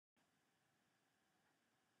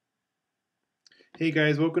Hey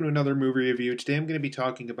guys, welcome to another movie review. Today I'm going to be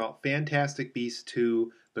talking about Fantastic Beasts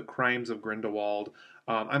 2, The Crimes of Grindelwald.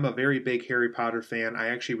 I'm a very big Harry Potter fan. I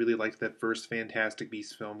actually really liked that first Fantastic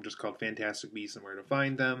Beasts film, just called Fantastic Beasts and Where to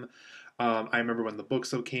Find Them. I remember when the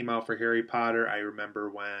books came out for Harry Potter. I remember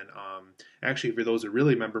when, actually, for those who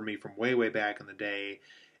really remember me from way, way back in the day,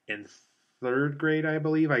 in third grade, I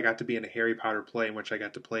believe, I got to be in a Harry Potter play in which I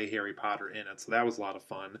got to play Harry Potter in it. So that was a lot of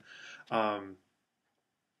fun. Um,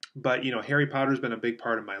 but Harry Potter's been a big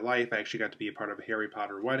part of my life. I actually got to be a part of a Harry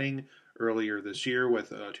Potter wedding earlier this year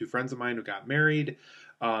with two friends of mine who got married.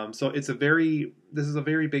 So this is a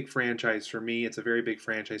very big franchise for me. It's a very big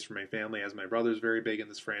franchise for my family, as my brother's very big in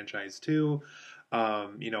this franchise too.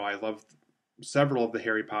 I love several of the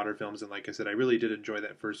Harry Potter films, and like I said, I really did enjoy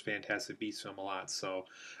that first Fantastic Beasts film a lot. So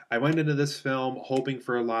I went into this film hoping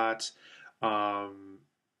for a lot. Um,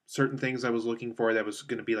 Certain things I was looking for that was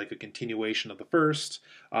going to be like a continuation of the first,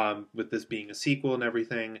 with this being a sequel and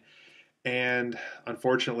everything. And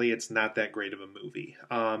unfortunately, it's not that great of a movie.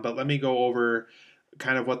 But let me go over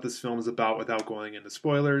kind of what this film is about without going into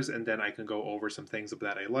spoilers, and then I can go over some things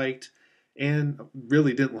that I liked and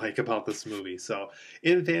really didn't like about this movie. So,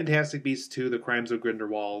 in Fantastic Beasts 2, The Crimes of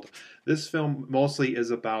Grindelwald, this film mostly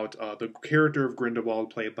is about the character of Grindelwald,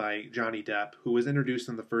 played by Johnny Depp, who was introduced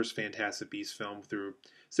in the first Fantastic Beasts film through a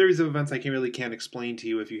series of events I can't explain to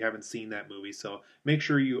you if you haven't seen that movie. So, make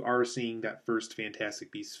sure you are seeing that first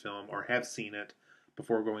Fantastic Beasts film or have seen it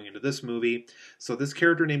before going into this movie. So this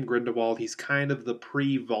character named Grindelwald, he's kind of the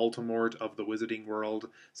pre-Voldemort of the wizarding world,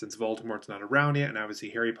 since Voldemort's not around yet, and obviously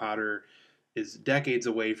Harry Potter is decades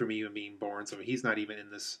away from even being born, so he's not even in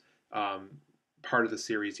this part of the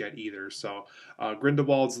series yet either. So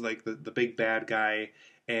Grindelwald's like the big bad guy,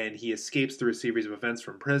 and he escapes through a series of events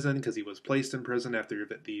from prison because he was placed in prison after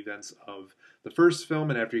the events of the first film,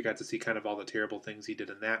 and after you got to see kind of all the terrible things he did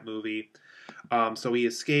in that movie. So he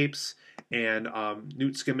escapes, and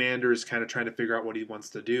Newt Scamander is kind of trying to figure out what he wants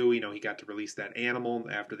to do. He got to release that animal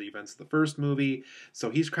after the events of the first movie, so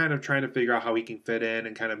he's kind of trying to figure out how he can fit in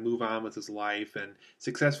and kind of move on with his life and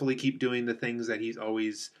successfully keep doing the things that he's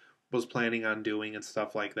always was planning on doing and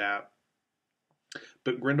stuff like that.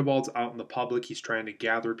 But Grindelwald's out in the public. He's trying to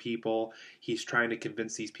gather people. He's trying to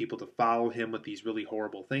convince these people to follow him with these really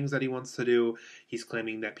horrible things that he wants to do. He's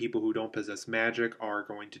claiming that people who don't possess magic are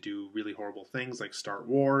going to do really horrible things like start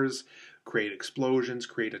wars, create explosions,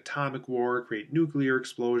 create atomic war, create nuclear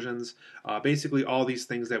explosions. Basically, all these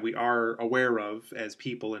things that we are aware of as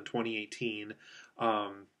people in 2018.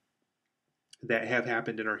 That have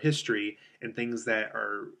happened in our history, and things that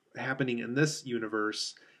are happening in this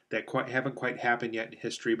universe that haven't quite happened yet in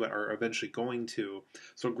history but are eventually going to.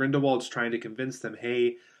 So Grindelwald's trying to convince them,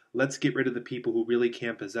 hey, let's get rid of the people who really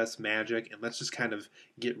can't possess magic, and let's just kind of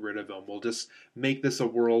get rid of them. We'll just make this a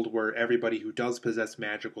world where everybody who does possess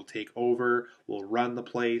magic will take over, will run the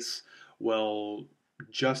place, will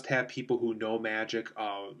just have people who know magic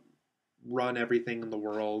run everything in the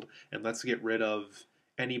world, and let's get rid of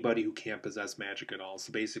anybody who can't possess magic at all.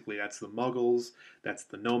 So basically, that's the Muggles, that's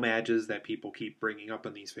the No-Mages that people keep bringing up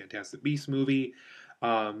in these Fantastic Beasts movie.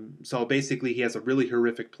 So basically, he has a really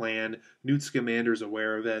horrific plan. Newt Scamander's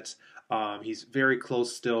aware of it. He's very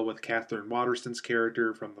close still with Katherine Waterston's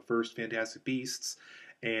character from the first Fantastic Beasts,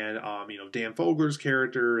 and Dan Fogler's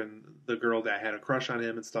character and the girl that had a crush on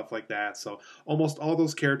him and stuff like that. So almost all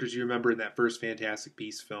those characters you remember in that first Fantastic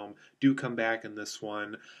Beasts film do come back in this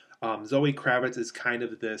one. Zoe Kravitz is kind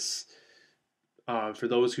of this. For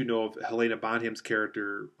those who know of Helena Bonham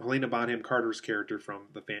Carter's character from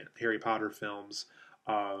the Harry Potter films,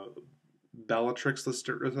 Bellatrix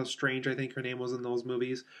Lestrange, I think her name was in those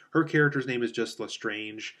movies. Her character's name is just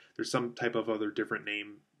Lestrange. There's some type of other different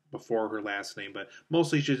name before her last name, but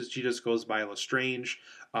mostly she just goes by Lestrange.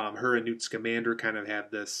 Her and Newt Scamander kind of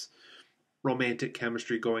had this romantic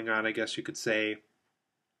chemistry going on, I guess you could say.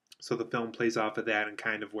 So the film plays off of that and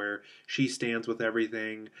kind of where she stands with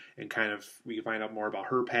everything, and kind of we find out more about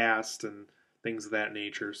her past and things of that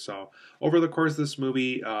nature. So over the course of this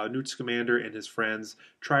movie, Newt Scamander and his friends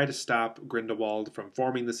try to stop Grindelwald from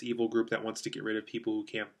forming this evil group that wants to get rid of people who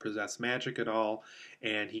can't possess magic at all.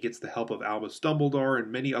 And he gets the help of Albus Dumbledore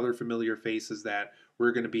and many other familiar faces that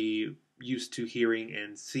we're going to be used to hearing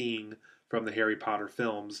and seeing from the Harry Potter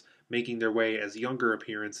films, making their way as younger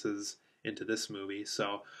appearances into this movie.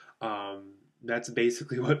 So that's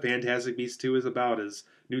basically what Fantastic Beasts 2 is about, is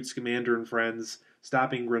Newt Scamander and friends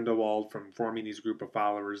stopping Grindelwald from forming these group of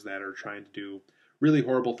followers that are trying to do really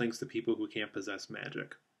horrible things to people who can't possess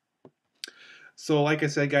magic. So like I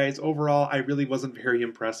said, guys, overall, I really wasn't very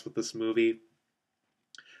impressed with this movie.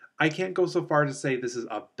 I can't go so far to say this is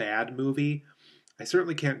a bad movie. I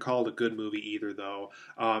certainly can't call it a good movie either, though.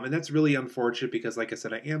 And that's really unfortunate because, like I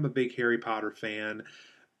said, I am a big Harry Potter fan.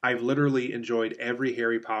 I've literally enjoyed every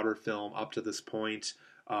Harry Potter film up to this point.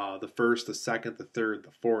 The first, the second, the third,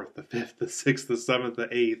 the fourth, the fifth, the sixth, the seventh, the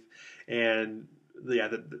eighth, and yeah,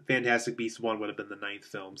 the Fantastic Beasts one would have been the ninth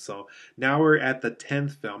film. So now we're at the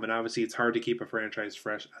 10th film, and obviously it's hard to keep a franchise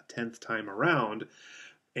fresh a 10th time around.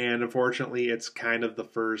 And unfortunately, it's kind of the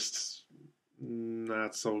first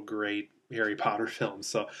not so great Harry Potter films.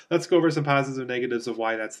 So let's go over some positives and negatives of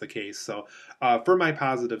why that's the case. So for my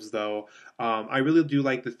positives, though, I really do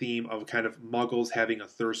like the theme of kind of Muggles having a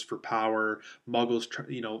thirst for power. Muggles,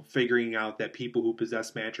 figuring out that people who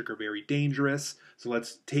possess magic are very dangerous. So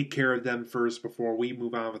let's take care of them first before we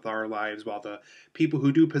move on with our lives. While the people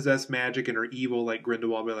who do possess magic and are evil, like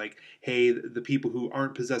Grindelwald, are like, hey, the people who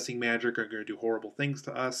aren't possessing magic are going to do horrible things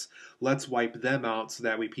to us. Let's wipe them out so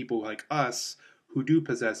that way people like us who do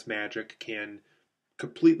possess magic can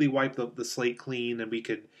completely wipe the slate clean, and we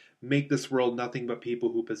could make this world nothing but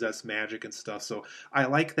people who possess magic and stuff. So I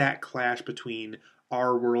like that clash between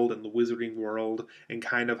our world and the wizarding world, and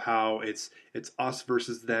kind of how it's us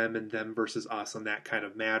versus them and them versus us on that kind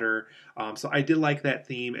of matter. So I did like that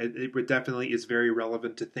theme. It definitely is very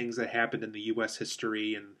relevant to things that happened in the U.S.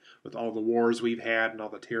 history and with all the wars we've had and all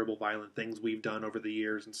the terrible violent things we've done over the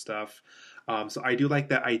years and stuff. So I do like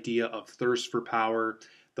that idea of thirst for power,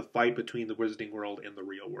 the fight between the wizarding world and the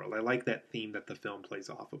real world. I like that theme that the film plays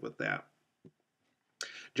off of with that.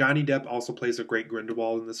 Johnny Depp also plays a great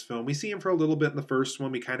Grindelwald in this film. We see him for a little bit in the first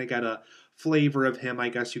one. We kind of got a flavor of him, I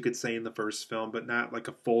guess you could say, in the first film, but not like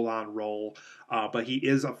a full-on role. But he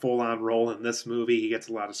is a full-on role in this movie. He gets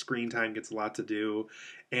a lot of screen time, gets a lot to do.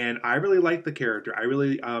 And I really like the character. I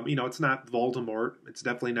really, it's not Voldemort. It's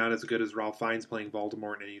definitely not as good as Ralph Fiennes playing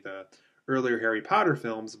Voldemort in any of the earlier Harry Potter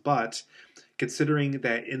films, but considering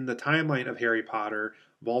that in the timeline of Harry Potter,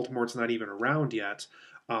 Voldemort's not even around yet,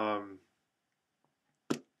 I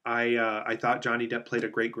thought Johnny Depp played a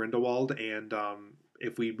great Grindelwald, and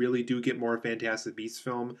if we really do get more Fantastic Beasts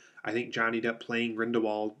film, I think Johnny Depp playing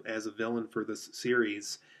Grindelwald as a villain for this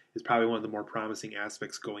series is probably one of the more promising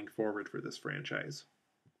aspects going forward for this franchise.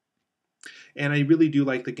 And I really do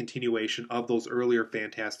like the continuation of those earlier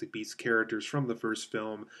Fantastic Beasts characters from the first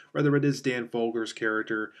film, whether it is Dan Fogler's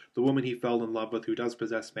character, the woman he fell in love with who does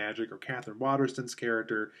possess magic, or Katherine Waterston's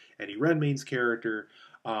character, Eddie Redmayne's character.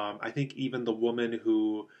 I think even the woman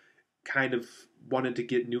who kind of wanted to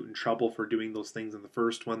get Newt in trouble for doing those things in the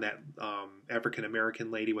first one, that African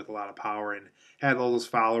American lady with a lot of power and had all those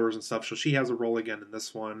followers and stuff. So she has a role again in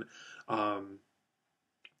this one.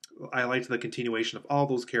 I liked the continuation of all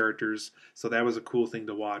those characters, so that was a cool thing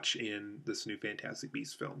to watch in this new Fantastic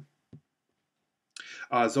Beasts film.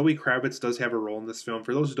 Zoe Kravitz does have a role in this film.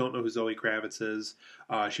 For those who don't know who Zoe Kravitz is,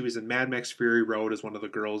 she was in Mad Max Fury Road as one of the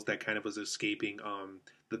girls that kind of was escaping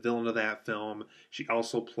the villain of that film. She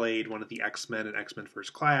also played one of the X-Men in X-Men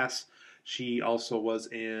First Class. She also was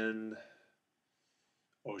in...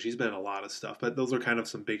 Oh, she's been in a lot of stuff, but those are kind of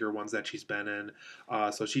some bigger ones that she's been in.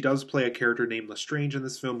 So she does play a character named Lestrange in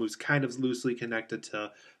this film, who's kind of loosely connected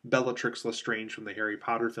to Bellatrix Lestrange from the Harry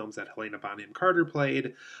Potter films that Helena Bonham Carter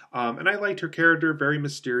played. And I liked her character, very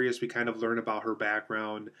mysterious. We kind of learn about her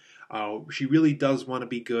background. She really does want to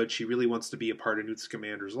be good. She really wants to be a part of Newt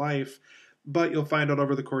Scamander's life. But you'll find out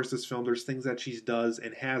over the course of this film, there's things that she does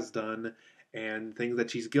and has done, and things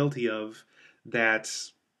that she's guilty of that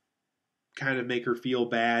kind of make her feel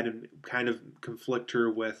bad and kind of conflict her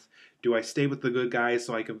with, do I stay with the good guys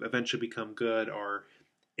so I can eventually become good, or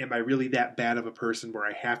am I really that bad of a person where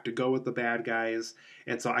I have to go with the bad guys?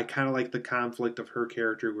 And so I kind of like the conflict of her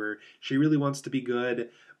character, where she really wants to be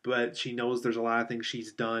good, but she knows there's a lot of things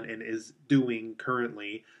she's done and is doing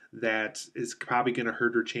currently that is probably going to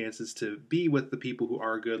hurt her chances to be with the people who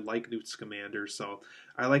are good, like Newt Scamander. So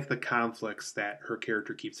I like the conflicts that her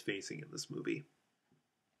character keeps facing in this movie.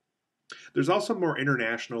 There's also more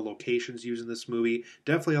international locations used in this movie.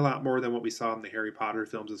 Definitely a lot more than what we saw in the Harry Potter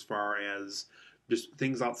films, as far as just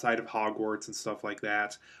things outside of Hogwarts and stuff like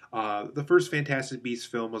that. The first Fantastic Beasts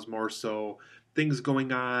film was more so things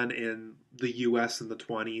going on in the U.S. in the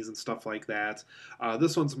 20s and stuff like that.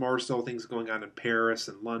 This one's more so things going on in Paris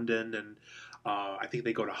and London, and I think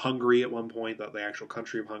they go to Hungary at one point, the actual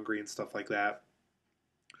country of Hungary and stuff like that.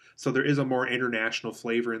 So there is a more international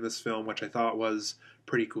flavor in this film, which I thought was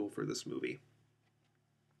pretty cool for this movie.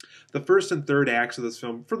 The first and third acts of this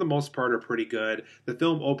film, for the most part, are pretty good. The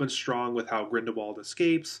film opens strong with how Grindelwald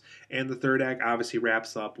escapes, and the third act obviously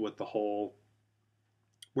wraps up with the whole,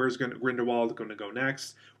 where's Grindelwald going to go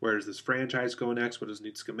next? Where does this franchise go next? What does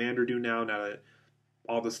Newt Scamander do now that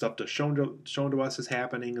all the stuff shown to us is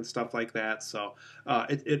happening and stuff like that. So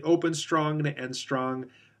it opens strong and it ends strong.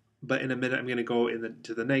 But in a minute, I'm going to go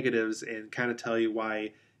into the negatives and kind of tell you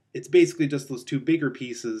why it's basically just those two bigger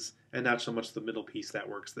pieces and not so much the middle piece that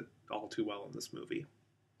works all too well in this movie.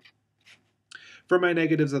 For my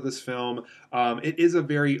negatives of this film, it is a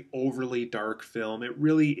very overly dark film. It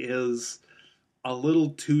really is a little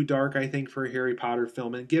too dark, I think, for a Harry Potter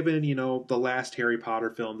film. And given, the last Harry Potter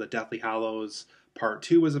film, The Deathly Hallows Part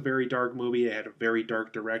 2 was a very dark movie. It had a very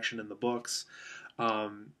dark direction in the books.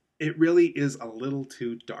 It really is a little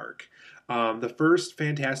too dark. The first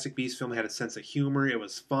Fantastic Beasts film had a sense of humor. It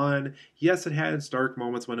was fun. Yes, it had its dark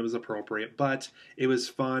moments when it was appropriate, but it was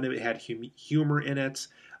fun. It had humor in it.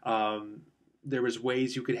 There was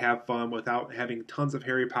ways you could have fun without having tons of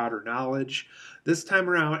Harry Potter knowledge. This time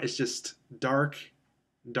around, it's just dark,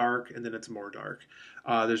 and then it's more dark.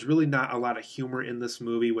 There's really not a lot of humor in this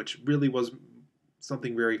movie, which really was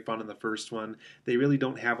something very fun in the first one. They really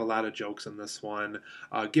don't have a lot of jokes in this one,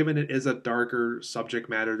 given it is a darker subject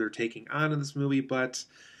matter they're taking on in this movie, but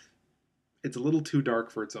it's a little too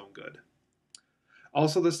dark for its own good.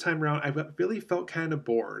 Also, this time around, I really felt kind of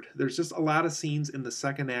bored. There's just a lot of scenes in the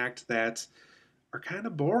second act that are kind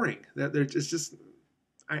of boring.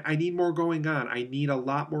 I need more going on. I need a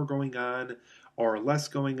lot more going on, or less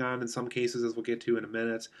going on in some cases, as we'll get to in a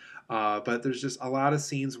minute. But there's just a lot of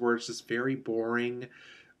scenes where it's just very boring,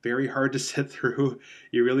 very hard to sit through.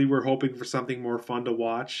 You really were hoping for something more fun to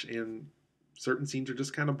watch, and certain scenes are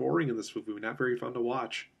just kind of boring in this movie, not very fun to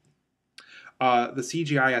watch. The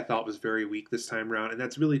CGI I thought was very weak this time around, and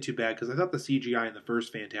that's really too bad because I thought the CGI in the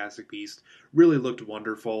first Fantastic Beast really looked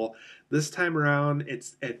wonderful. This time around,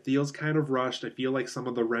 it feels kind of rushed. I feel like some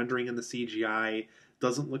of the rendering in the CGI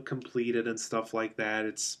doesn't look completed and stuff like that.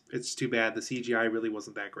 It's too bad. The CGI really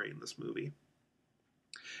wasn't that great in this movie.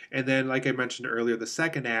 And then, like I mentioned earlier, the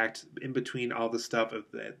second act, in between all the stuff in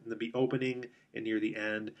the opening and near the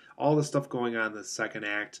end, all the stuff going on in the second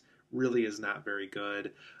act really is not very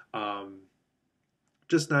good.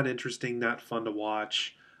 Just not interesting, not fun to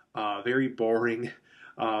watch, very boring.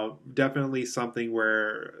 Definitely something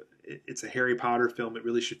where it's a Harry Potter film. It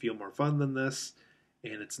really should feel more fun than this,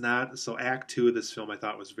 and it's not. So Act 2 of this film I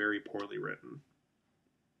thought was very poorly written.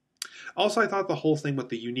 Also, I thought the whole thing with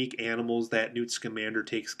the unique animals that Newt Scamander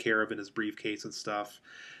takes care of in his briefcase and stuff,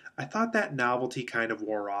 I thought that novelty kind of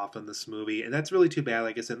wore off in this movie, and that's really too bad.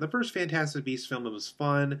 Like I said, in the first Fantastic Beasts film, it was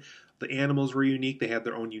fun. The animals were unique. They had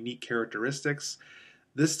their own unique characteristics.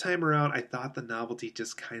 This time around, I thought the novelty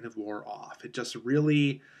just kind of wore off. It just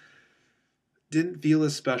really didn't feel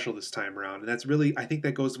as special this time around. And that's really, I think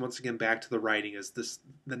that goes once again back to the writing,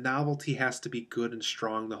 the novelty has to be good and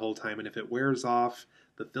strong the whole time. And if it wears off,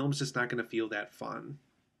 the film's just not going to feel that fun.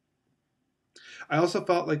 I also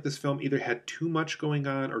felt like this film either had too much going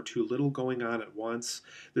on or too little going on at once.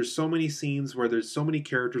 There's so many scenes where there's so many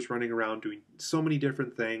characters running around doing so many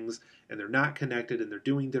different things, and they're not connected, and they're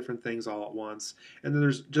doing different things all at once. And then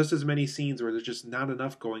there's just as many scenes where there's just not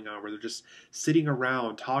enough going on, where they're just sitting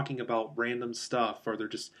around talking about random stuff, or they're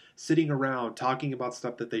just sitting around talking about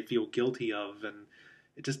stuff that they feel guilty of, and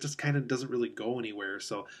it just kind of doesn't really go anywhere.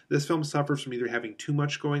 So this film suffers from either having too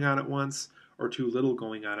much going on at once or too little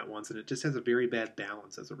going on at once, and it just has a very bad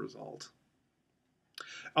balance as a result.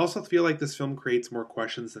 I also feel like this film creates more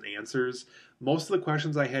questions than answers. Most of the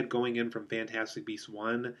questions I had going in from Fantastic Beasts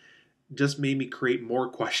 1 just made me create more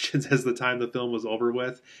questions as the time the film was over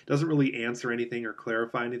with. It doesn't really answer anything or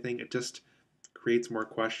clarify anything. It just creates more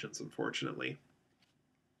questions, unfortunately.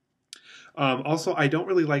 Also, I don't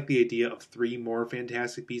really like the idea of 3 more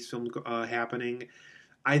Fantastic Beasts films happening.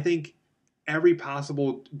 I think every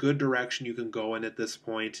possible good direction you can go in at this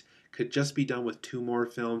point could just be done with 2 more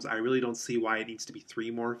films. I really don't see why it needs to be 3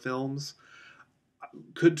 more films.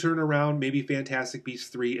 Could turn around. Maybe Fantastic Beasts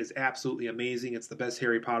 3 is absolutely amazing. It's the best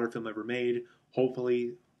Harry Potter film ever made.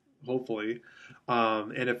 Hopefully.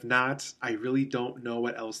 And if not, I really don't know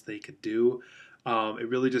what else they could do. It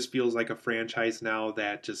really just feels like a franchise now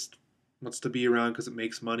that just wants to be around because it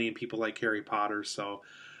makes money and people like Harry Potter. So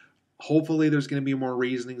hopefully there's going to be more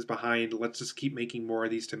reasonings behind, let's just keep making more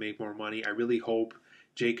of these to make more money. I really hope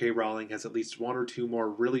J.K. Rowling has at least 1 or 2 more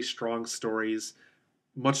really strong stories,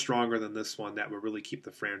 much stronger than this one, that will really keep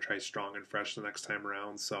the franchise strong and fresh the next time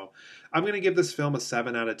around. So I'm going to give this film a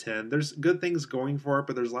 7 out of 10. There's good things going for it,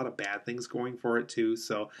 but there's a lot of bad things going for it too.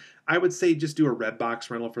 So I would say just do a Redbox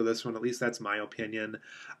rental for this one. At least that's my opinion.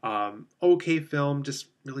 Okay film, just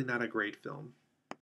really not a great film.